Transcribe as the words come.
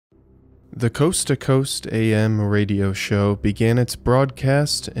The Coast to Coast AM radio show began its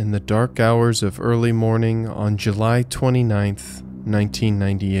broadcast in the dark hours of early morning on July 29th,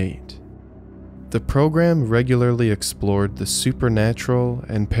 1998. The program regularly explored the supernatural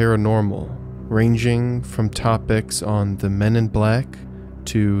and paranormal, ranging from topics on the Men in Black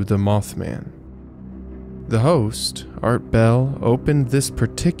to the Mothman. The host, Art Bell, opened this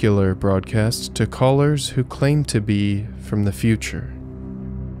particular broadcast to callers who claimed to be from the future.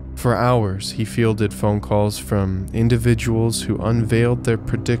 For hours, he fielded phone calls from individuals who unveiled their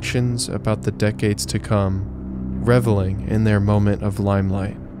predictions about the decades to come, reveling in their moment of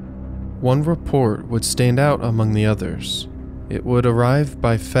limelight. One report would stand out among the others. It would arrive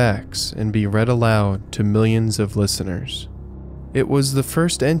by fax and be read aloud to millions of listeners. It was the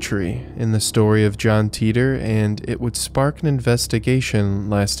first entry in the story of John Titor, and it would spark an investigation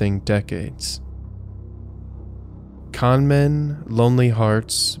lasting decades. Conmen, lonely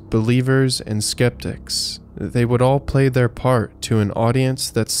hearts, believers, and skeptics, they would all play their part to an audience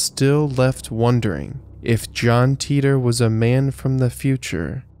that still left wondering if John Titor was a man from the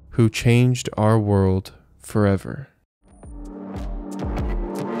future who changed our world forever.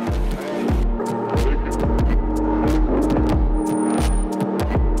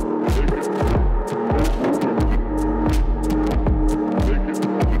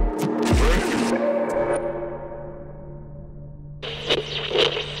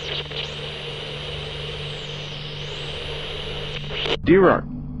 Dear Art,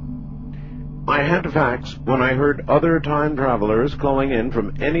 I had to fax when I heard other time travelers calling in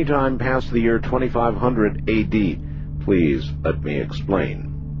from any time past the year 2500 AD. Please let me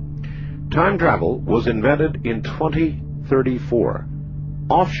explain. Time travel was invented in 2034.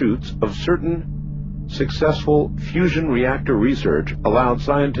 Offshoots of certain successful fusion reactor research allowed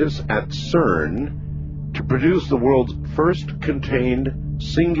scientists at CERN to produce the world's first contained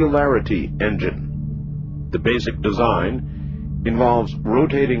singularity engine. The basic design involves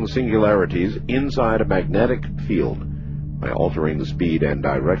rotating singularities inside a magnetic field. By altering the speed and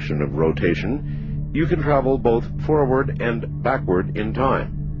direction of rotation, you can travel both forward and backward in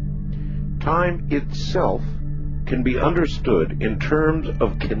time. Time itself can be understood in terms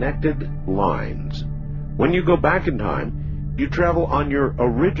of connected lines. When you go back in time, you travel on your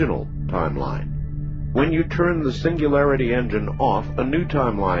original timeline. When you turn the singularity engine off, a new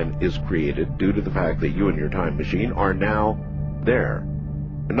timeline is created due to the fact that you and your time machine are now there.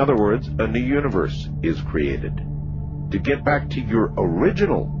 In other words, a new universe is created. To get back to your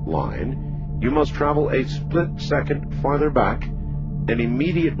original line, you must travel a split second farther back and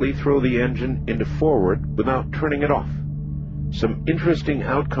immediately throw the engine into forward without turning it off. Some interesting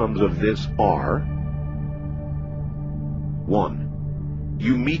outcomes of this are: 1.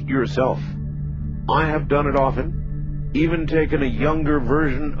 You meet yourself. I have done it often, even taken a younger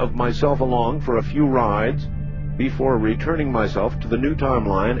version of myself along for a few rides before returning myself to the new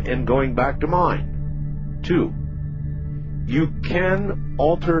timeline and going back to mine. 2. You can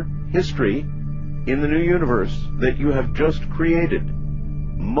alter history in the new universe that you have just created.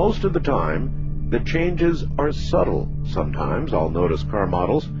 Most of the time, the changes are subtle. Sometimes I'll notice car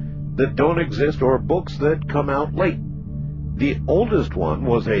models that don't exist or books that come out late. The oldest one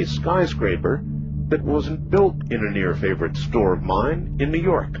was a skyscraper that wasn't built in a near-favorite store of mine in New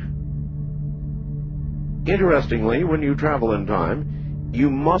York. Interestingly, when you travel in time,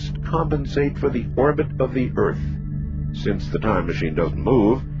 you must compensate for the orbit of the Earth. Since the time machine doesn't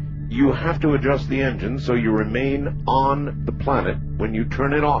move, you have to adjust the engine so you remain on the planet when you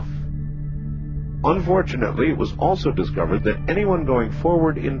turn it off. Unfortunately, it was also discovered that anyone going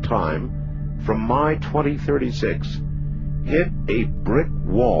forward in time from my 2036 hit a brick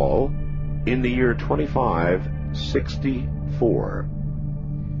wall in the year 2564.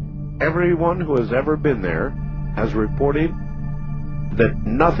 Everyone who has ever been there has reported that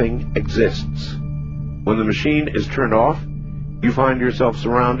nothing exists. When the machine is turned off, you find yourself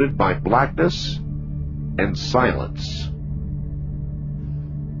surrounded by blackness and silence.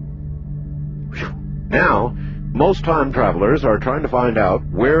 Now, most time travelers are trying to find out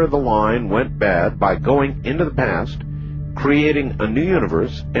where the line went bad by going into the past, creating a new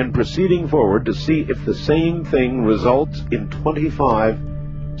universe, and proceeding forward to see if the same thing results in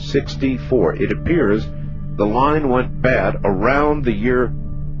 2564. It appears the line went bad around the year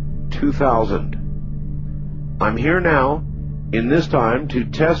 2000. I'm here now, in this time, to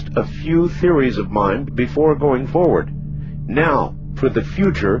test a few theories of mine before going forward. Now, for the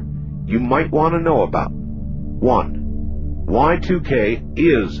future, you might want to know about. 1. Y2K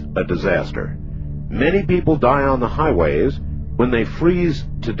is a disaster. Many people die on the highways when they freeze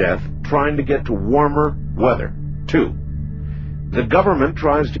to death trying to get to warmer weather. 2. The government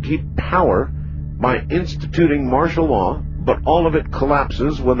tries to keep power by instituting martial law, but all of it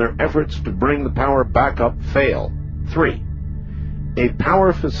collapses when their efforts to bring the power back up fail. 3. A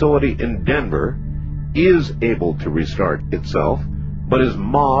power facility in Denver is able to restart itself, but is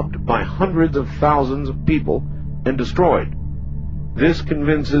mobbed by hundreds of thousands of people and destroyed. This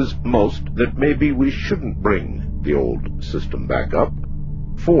convinces most that maybe we shouldn't bring the old system back up.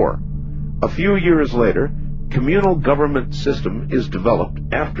 4. A few years later, communal government system is developed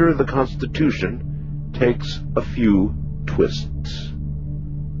after the Constitution takes a few twists.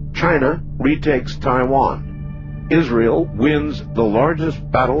 China retakes Taiwan. Israel wins the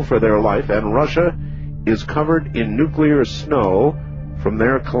largest battle for their life, and Russia is covered in nuclear snow from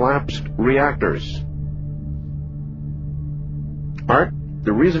their collapsed reactors. Art,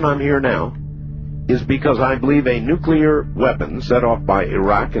 the reason I'm here now is because I believe a nuclear weapon set off by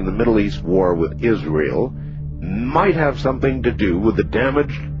Iraq in the Middle East war with Israel might have something to do with the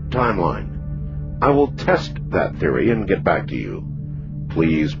damaged timeline. I will test that theory and get back to you.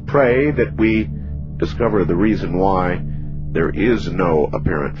 Please pray that we discover the reason why there is no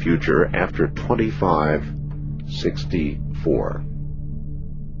apparent future after 2564.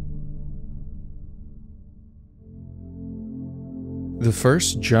 The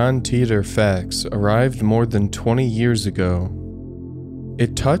first John Titor fax arrived more than 20 years ago.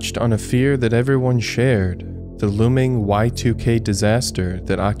 It touched on a fear that everyone shared, the looming Y2K disaster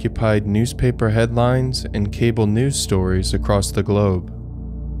that occupied newspaper headlines and cable news stories across the globe.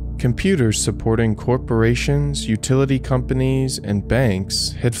 Computers supporting corporations, utility companies, and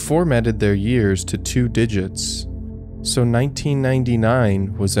banks had formatted their years to 2 digits, so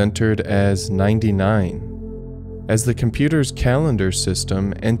 1999 was entered as 99. As the computer's calendar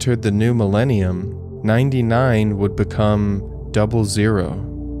system entered the new millennium, 99 would become 00.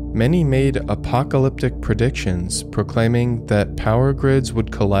 Many made apocalyptic predictions proclaiming that power grids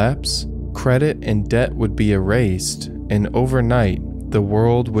would collapse, credit and debt would be erased, and overnight the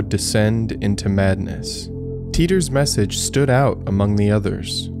world would descend into madness. Titor's message stood out among the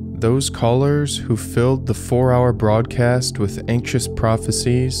others. Those callers who filled the 4-hour broadcast with anxious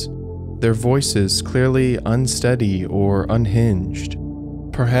prophecies, their voices clearly unsteady or unhinged.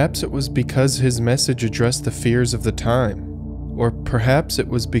 Perhaps it was because his message addressed the fears of the time, or perhaps it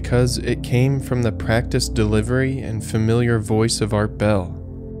was because it came from the practiced delivery and familiar voice of Art Bell.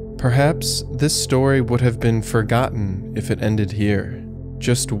 Perhaps this story would have been forgotten if it ended here.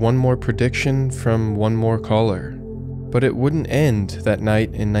 Just one more prediction from one more caller. But it wouldn't end that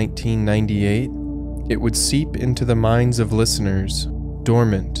night in 1998. It would seep into the minds of listeners,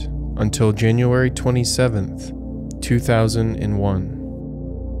 dormant, until January 27th, 2001.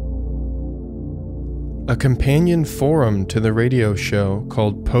 A companion forum to the radio show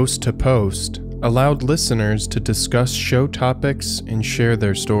called Post to Post allowed listeners to discuss show topics and share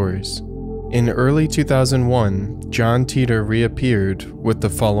their stories. In early 2001, John Titor reappeared with the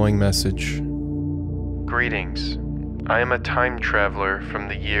following message. Greetings. I am a time traveler from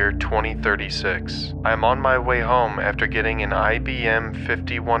the year 2036. I am on my way home after getting an IBM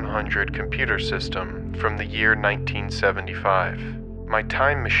 5100 computer system from the year 1975. My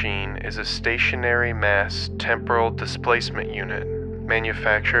time machine is a stationary mass temporal displacement unit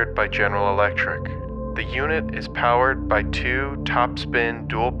manufactured by General Electric. The unit is powered by 2 topspin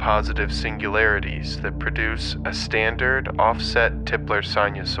dual positive singularities that produce a standard offset Tipler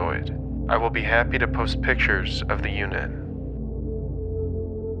sinusoid. I will be happy to post pictures of the unit.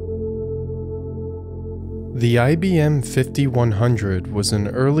 The IBM 5100 was an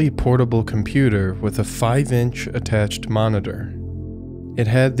early portable computer with a 5-inch attached monitor. It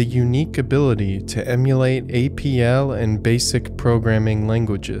had the unique ability to emulate APL and BASIC programming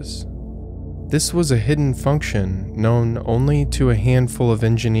languages. This was a hidden function known only to a handful of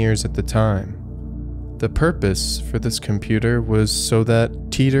engineers at the time. The purpose for this computer was so that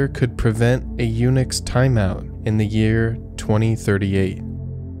Titor could prevent a Unix timeout in the year 2038.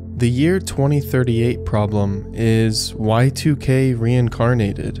 The year 2038 problem is Y2K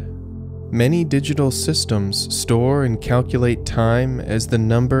reincarnated. Many digital systems store and calculate time as the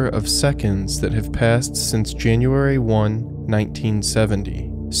number of seconds that have passed since January 1, 1970,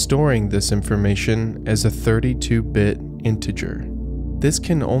 storing this information as a 32-bit integer. This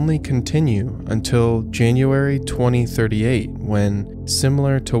can only continue until January 2038 when,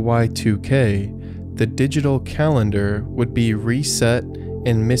 similar to Y2K, the digital calendar would be reset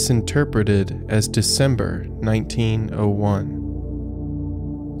and misinterpreted as December 1901.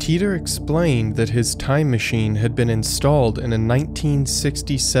 Titor explained that his time machine had been installed in a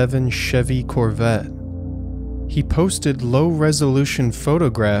 1967 Chevy Corvette. He posted low-resolution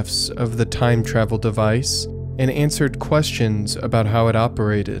photographs of the time travel device and answered questions about how it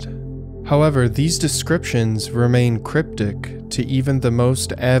operated. However, these descriptions remain cryptic to even the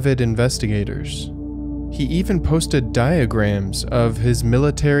most avid investigators. He even posted diagrams of his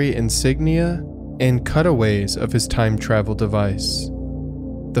military insignia and cutaways of his time travel device.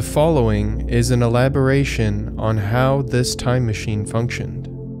 The following is an elaboration on how this time machine functioned.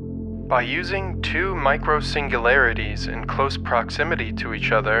 By using two microsingularities in close proximity to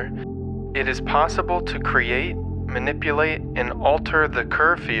each other, it is possible to create, manipulate, and alter the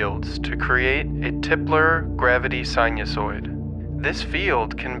Kerr fields to create a Tipler gravity sinusoid. This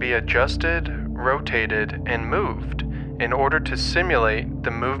field can be adjusted, rotated, and moved in order to simulate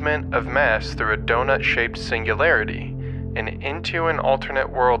the movement of mass through a donut-shaped singularity and into an alternate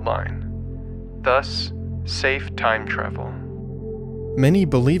world line, thus safe time travel. Many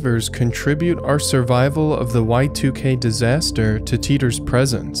believers contribute our survival of the Y2K disaster to Titor's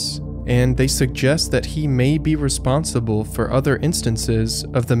presence, and they suggest that he may be responsible for other instances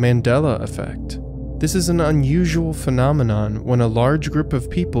of the Mandela effect. This is an unusual phenomenon when a large group of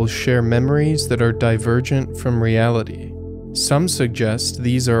people share memories that are divergent from reality. Some suggest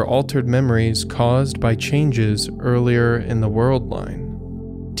these are altered memories caused by changes earlier in the world line.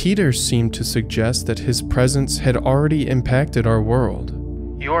 Titor seemed to suggest that his presence had already impacted our world.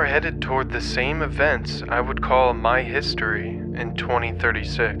 You are headed toward the same events I would call my history in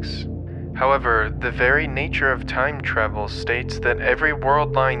 2036. However, the very nature of time travel states that every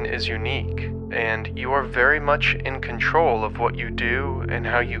world line is unique, and you are very much in control of what you do and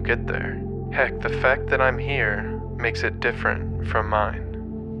how you get there. Heck, the fact that I'm here makes it different from mine.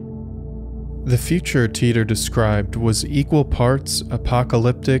 The future Titor described was equal parts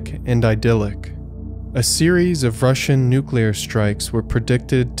apocalyptic and idyllic. A series of Russian nuclear strikes were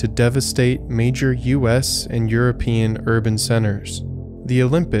predicted to devastate major US and European urban centers. The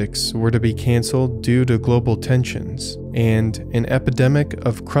Olympics were to be cancelled due to global tensions, and an epidemic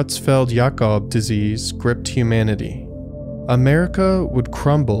of Creutzfeldt-Jakob disease gripped humanity. America would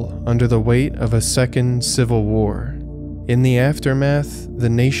crumble under the weight of a second civil war. In the aftermath, the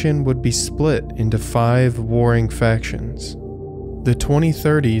nation would be split into 5 warring factions. The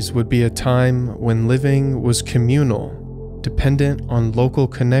 2030s would be a time when living was communal, dependent on local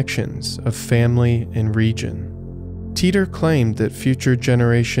connections of family and region. Titor claimed that future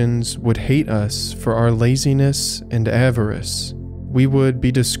generations would hate us for our laziness and avarice. We would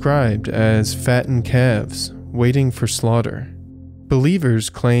be described as fattened calves waiting for slaughter. Believers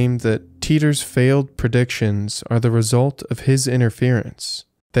claim that Titor's failed predictions are the result of his interference,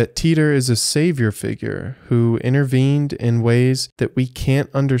 that Titor is a savior figure who intervened in ways that we can't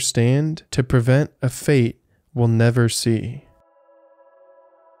understand to prevent a fate we'll never see.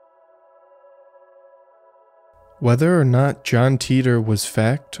 Whether or not John Titor was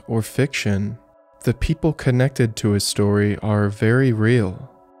fact or fiction, the people connected to his story are very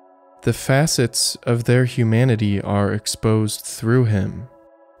real. The facets of their humanity are exposed through him.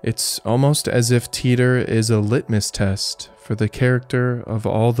 It's almost as if Titor is a litmus test for the character of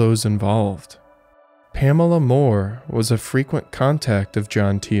all those involved. Pamela Moore was a frequent contact of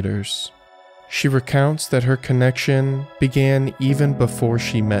John Titor's. She recounts that her connection began even before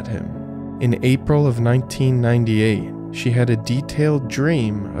she met him. In April of 1998, she had a detailed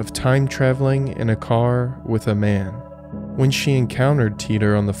dream of time traveling in a car with a man. When she encountered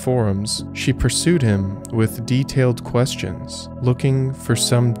Titor on the forums, she pursued him with detailed questions, looking for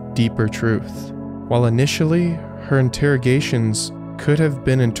some deeper truth. While initially, her interrogations could have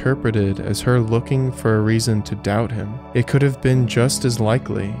been interpreted as her looking for a reason to doubt him, it could have been just as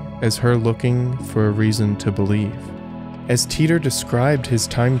likely as her looking for a reason to believe. As Titor described his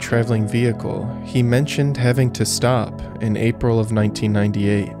time-traveling vehicle, he mentioned having to stop in April of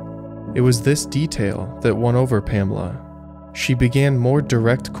 1998. It was this detail that won over Pamela. She began more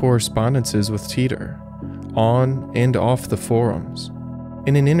direct correspondences with Titor, on and off the forums.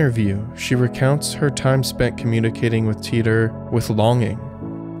 In an interview, she recounts her time spent communicating with Titor with longing,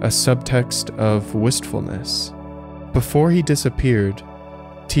 a subtext of wistfulness. Before he disappeared,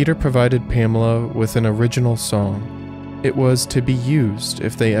 Titor provided Pamela with an original song. It was to be used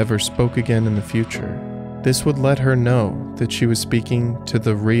if they ever spoke again in the future. This would let her know that she was speaking to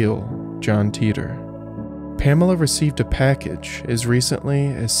the real John Titor. Pamela received a package as recently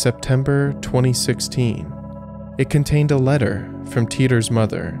as September 2016. It contained a letter from Titor's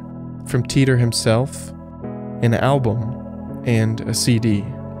mother, from Titor himself, an album, and a CD.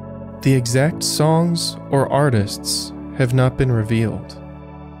 The exact songs or artists have not been revealed.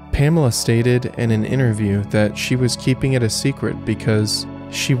 Pamela stated in an interview that she was keeping it a secret because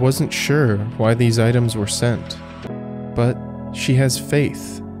she wasn't sure why these items were sent, but she has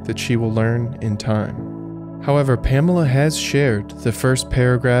faith that she will learn in time. However, Pamela has shared the first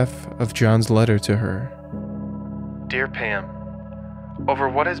paragraph of John's letter to her. Dear Pam, over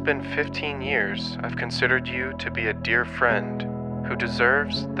what has been 15 years, I've considered you to be a dear friend who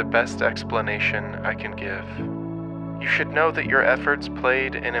deserves the best explanation I can give. You should know that your efforts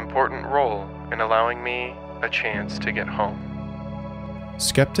played an important role in allowing me a chance to get home.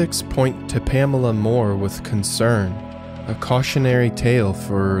 Skeptics point to Pamela Moore with concern, a cautionary tale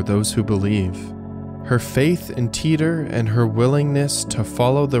for those who believe. Her faith in Titor and her willingness to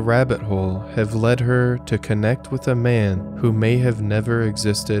follow the rabbit hole have led her to connect with a man who may have never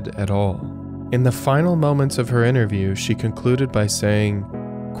existed at all. In the final moments of her interview, she concluded by saying,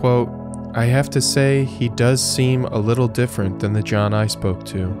 quote, I have to say he does seem a little different than the John I spoke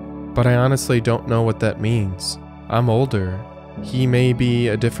to, but I honestly don't know what that means. I'm older. He may be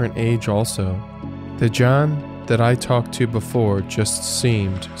a different age also. The John that I talked to before just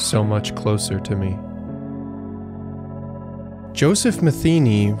seemed so much closer to me. Joseph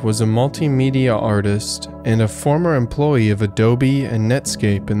Matheny was a multimedia artist and a former employee of Adobe and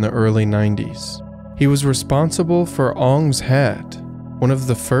Netscape in the early 90s. He was responsible for Ong's Hat, one of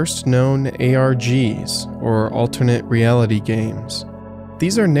the first known ARGs, or alternate reality games.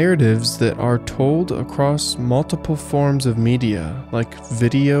 These are narratives that are told across multiple forms of media, like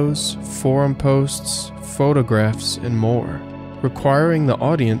videos, forum posts, photographs, and more, requiring the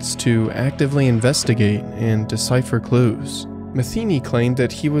audience to actively investigate and decipher clues. Matheny claimed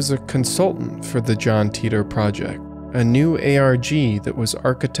that he was a consultant for the John Titor project, a new ARG that was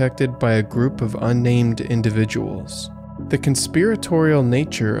architected by a group of unnamed individuals. The conspiratorial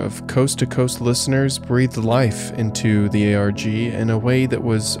nature of Coast to Coast listeners breathed life into the ARG in a way that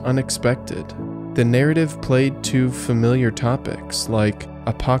was unexpected. The narrative played to familiar topics like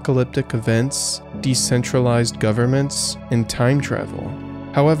apocalyptic events, decentralized governments, and time travel.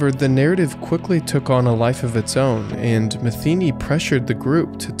 However, the narrative quickly took on a life of its own, and Matheny pressured the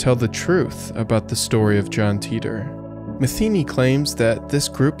group to tell the truth about the story of John Titor. Matheny claims that this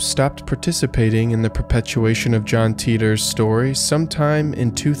group stopped participating in the perpetuation of John Titor's story sometime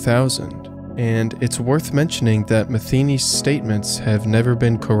in 2000, and it's worth mentioning that Matheny's statements have never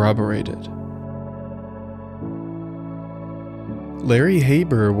been corroborated. Larry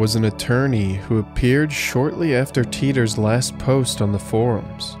Haber was an attorney who appeared shortly after Titor's last post on the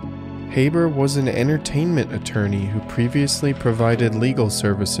forums. Haber was an entertainment attorney who previously provided legal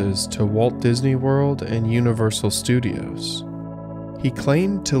services to Walt Disney World and Universal Studios. He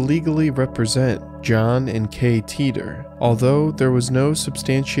claimed to legally represent John and Kay Titor, although there was no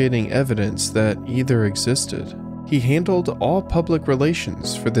substantiating evidence that either existed. He handled all public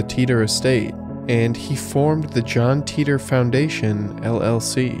relations for the Titor estate, and he formed the John Titor Foundation,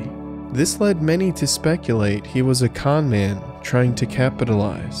 LLC. This led many to speculate he was a con man trying to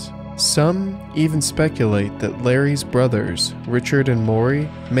capitalize. Some even speculate that Larry's brothers, Richard and Maury,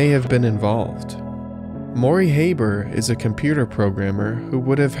 may have been involved. Maury Haber is a computer programmer who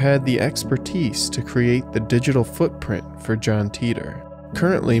would have had the expertise to create the digital footprint for John Titor.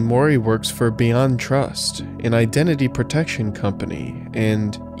 Currently, Maury works for Beyond Trust, an identity protection company,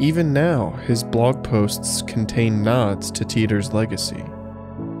 and even now, his blog posts contain nods to Titor's legacy.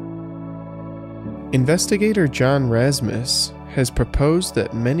 Investigator John Rasmus has proposed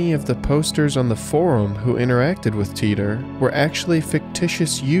that many of the posters on the forum who interacted with Titor were actually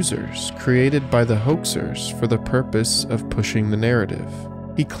fictitious users created by the hoaxers for the purpose of pushing the narrative.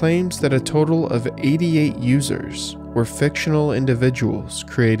 He claims that a total of 88 users were fictional individuals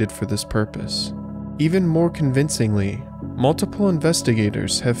created for this purpose. Even more convincingly, multiple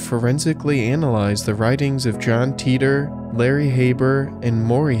investigators have forensically analyzed the writings of John Titor, Larry Haber, and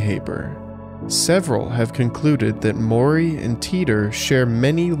Maury Haber. Several have concluded that Maury and Titor share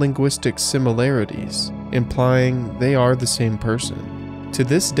many linguistic similarities, implying they are the same person. To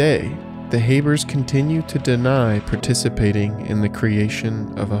this day, the Habers continue to deny participating in the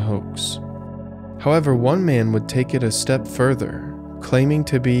creation of a hoax. However, one man would take it a step further, claiming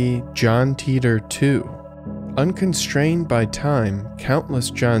to be John Titor II. Unconstrained by time, countless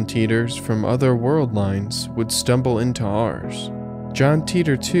John Titors from other world lines would stumble into ours. John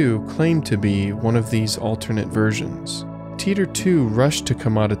Titor II claimed to be one of these alternate versions. Titor II rushed to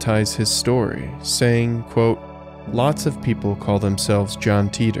commoditize his story, saying, quote, "Lots of people call themselves John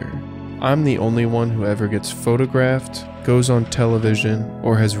Titor. I'm the only one who ever gets photographed, goes on television,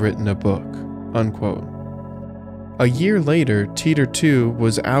 or has written a book," unquote. A year later, Titor II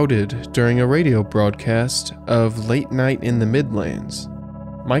was outed during a radio broadcast of Late Night in the Midlands.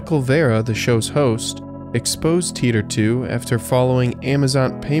 Michael Vera, the show's host, exposed Titor II after following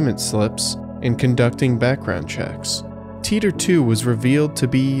Amazon payment slips and conducting background checks. Titor 2 was revealed to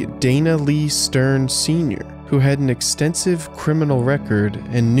be Dana Lee Stern Sr., who had an extensive criminal record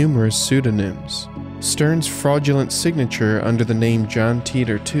and numerous pseudonyms. Stern's fraudulent signature under the name John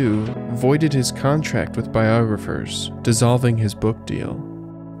Titor 2 voided his contract with biographers, dissolving his book deal.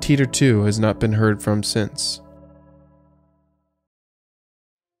 Titor 2 has not been heard from since.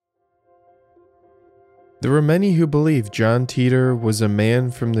 There were many who believed John Titor was a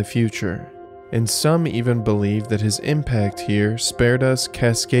man from the future, and some even believed that his impact here spared us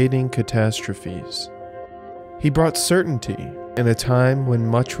cascading catastrophes. He brought certainty in a time when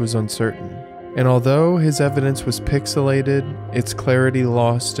much was uncertain, and although his evidence was pixelated, its clarity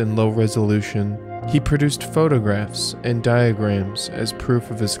lost in low resolution, he produced photographs and diagrams as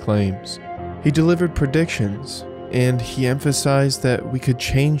proof of his claims. He delivered predictions, and he emphasized that we could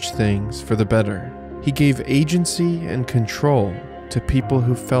change things for the better. He gave agency and control to people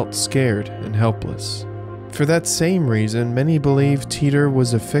who felt scared and helpless. For that same reason, many believe Titor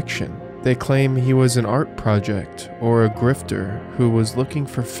was a fiction. They claim he was an art project or a grifter who was looking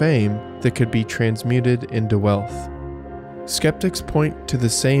for fame that could be transmuted into wealth. Skeptics point to the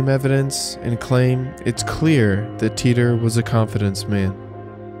same evidence and claim it's clear that Titor was a confidence man.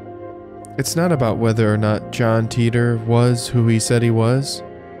 It's not about whether or not John Titor was who he said he was.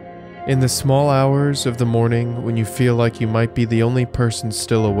 In the small hours of the morning when you feel like you might be the only person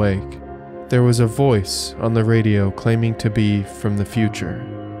still awake, there was a voice on the radio claiming to be from the future.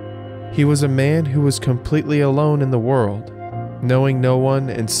 He was a man who was completely alone in the world, knowing no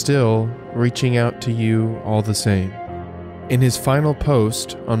one and still reaching out to you all the same. In his final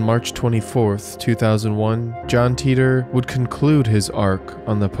post on March 24th, 2001, John Titor would conclude his arc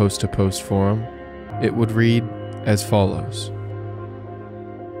on the Post to Post forum. It would read as follows.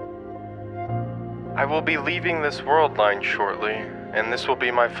 I will be leaving this world line shortly, and this will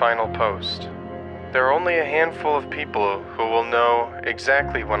be my final post. There are only a handful of people who will know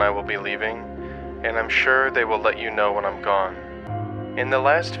exactly when I will be leaving, and I'm sure they will let you know when I'm gone. In the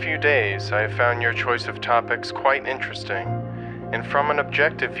last few days, I have found your choice of topics quite interesting, and from an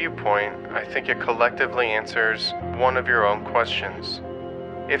objective viewpoint, I think it collectively answers one of your own questions.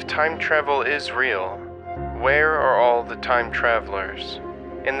 If time travel is real, where are all the time travelers?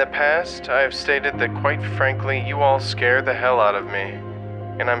 In the past, I have stated that quite frankly, you all scare the hell out of me,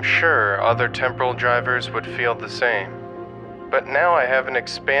 and I'm sure other temporal drivers would feel the same. But now I have an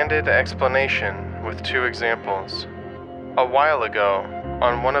expanded explanation with two examples. A while ago,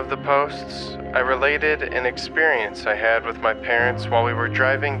 on one of the posts, I related an experience I had with my parents while we were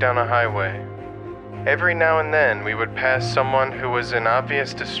driving down a highway. Every now and then, we would pass someone who was in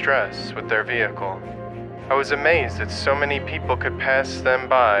obvious distress with their vehicle. I was amazed that so many people could pass them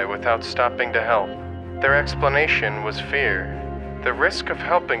by without stopping to help. Their explanation was fear. The risk of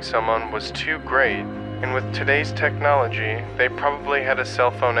helping someone was too great, and with today's technology, they probably had a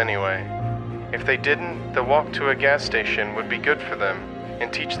cell phone anyway. If they didn't, the walk to a gas station would be good for them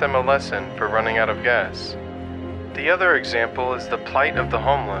and teach them a lesson for running out of gas. The other example is the plight of the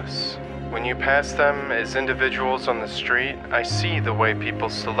homeless. When you pass them as individuals on the street, I see the way people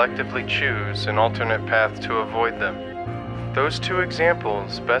selectively choose an alternate path to avoid them. Those two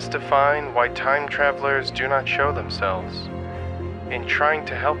examples best define why time travelers do not show themselves. In trying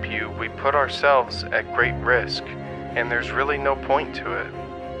to help you, we put ourselves at great risk, and there's really no point to it.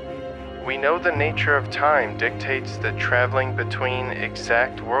 We know the nature of time dictates that traveling between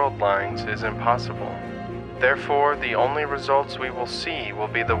exact world lines is impossible. Therefore, the only results we will see will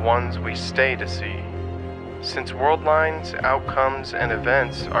be the ones we stay to see. Since world lines, outcomes, and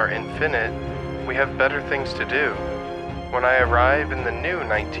events are infinite, we have better things to do. When I arrive in the new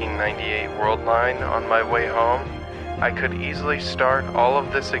 1998 world line on my way home, I could easily start all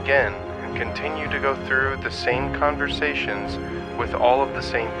of this again and continue to go through the same conversations with all of the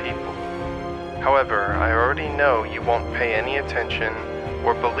same people. However, I already know you won't pay any attention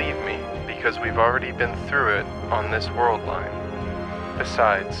or believe me because we've already been through it on this world line.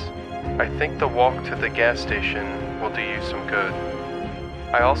 Besides, I think the walk to the gas station will do you some good.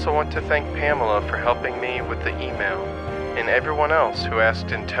 I also want to thank Pamela for helping me with the email and everyone else who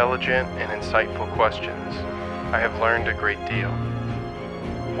asked intelligent and insightful questions. I have learned a great deal.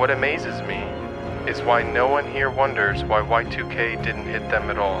 What amazes me is why no one here wonders why Y2K didn't hit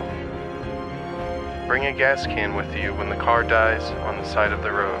them at all. Bring a gas can with you when the car dies on the side of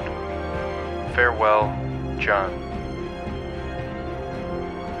the road. Farewell, John.